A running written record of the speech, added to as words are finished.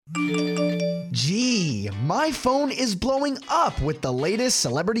My phone is blowing up with the latest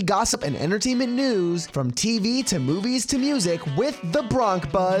celebrity gossip and entertainment news from TV to movies to music with the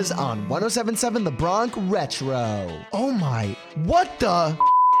Bronc Buzz on 107.7 The Bronc Retro. Oh my, what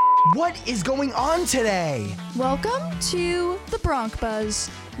is going on today? Welcome to the Bronc Buzz,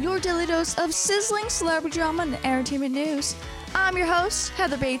 your daily dose of sizzling celebrity drama and entertainment news. I'm your host,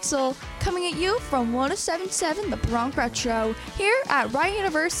 Heather Batezel, coming at you from 107.7 The Bronc Retro, here at Rice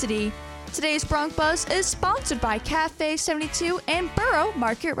University. Today's Bronc Buzz is sponsored by Cafe 72 and Borough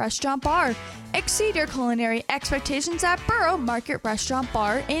Market Restaurant Bar. Exceed your culinary expectations at Borough Market Restaurant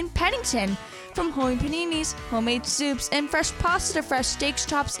Bar in Pennington. From homemade paninis, homemade soups, and fresh pasta to fresh steaks,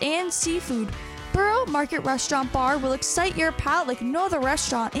 chops, and seafood, Borough Market Restaurant Bar will excite your palate like no other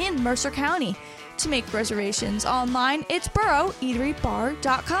restaurant in Mercer County. To make reservations online, it's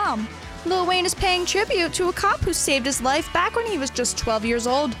boroughEateryBar.com. Lil Wayne is paying tribute to a cop who saved his life back when he was just 12 years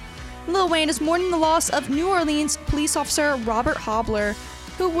old. Lil Wayne is mourning the loss of New Orleans police officer Robert Hobler,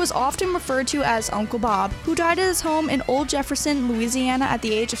 who was often referred to as Uncle Bob, who died at his home in Old Jefferson, Louisiana at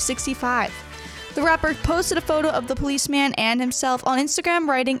the age of 65. The rapper posted a photo of the policeman and himself on Instagram,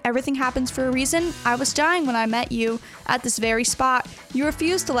 writing, "Everything happens for a reason. I was dying when I met you at this very spot. You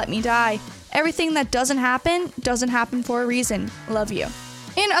refused to let me die. Everything that doesn't happen for a reason. Love you."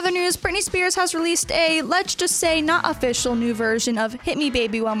 In other news, Britney Spears has released a, let's just say, not official new version of Hit Me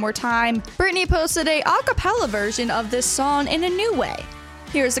Baby One More Time. Britney posted a acapella version of this song in a new way.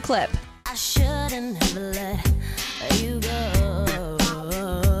 Here's the clip. I shouldn't have let you go,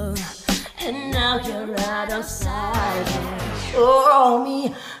 and now you're out of sight. Show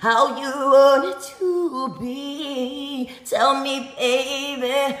me how you want it to be. Tell me,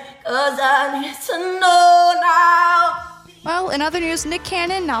 baby, 'cause I need to know now. Well, in other news, Nick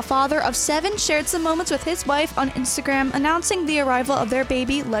Cannon, now father of 7, shared some moments with his wife on Instagram announcing the arrival of their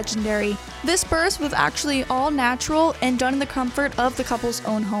baby, Legendary. This birth was actually all natural and done in the comfort of the couple's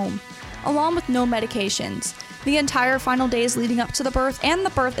own home, along with no medications. The entire final days leading up to the birth and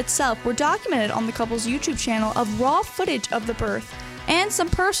the birth itself were documented on the couple's YouTube channel of raw footage of the birth and some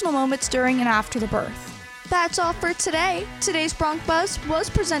personal moments during and after the birth. That's all for today. Today's Bronc Buzz was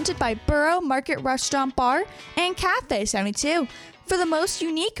presented by Borough Market Restaurant Bar and Cafe 72. For the most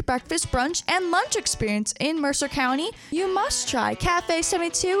unique breakfast, brunch, and lunch experience in Mercer County, you must try Cafe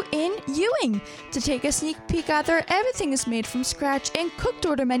 72 in Ewing. To take a sneak peek at their everything is made from scratch and cooked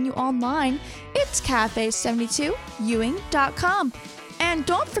order menu online, it's cafe72ewing.com. And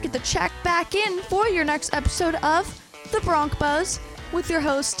don't forget to check back in for your next episode of The Bronc Buzz with your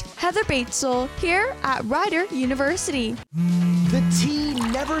host, Heather Batezel, here at Rice University. The tea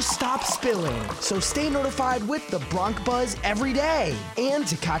never stops spilling, so stay notified with the Bronc Buzz every day. And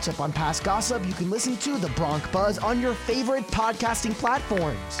to catch up on past gossip, you can listen to the Bronc Buzz on your favorite podcasting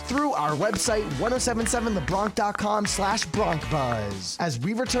platforms through our website, 1077thebronc.com/BroncBuzz. As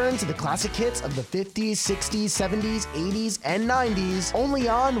we return to the classic hits of the 50s, 60s, 70s, 80s, and 90s, only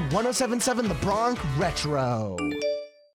on 1077 The Bronc Retro.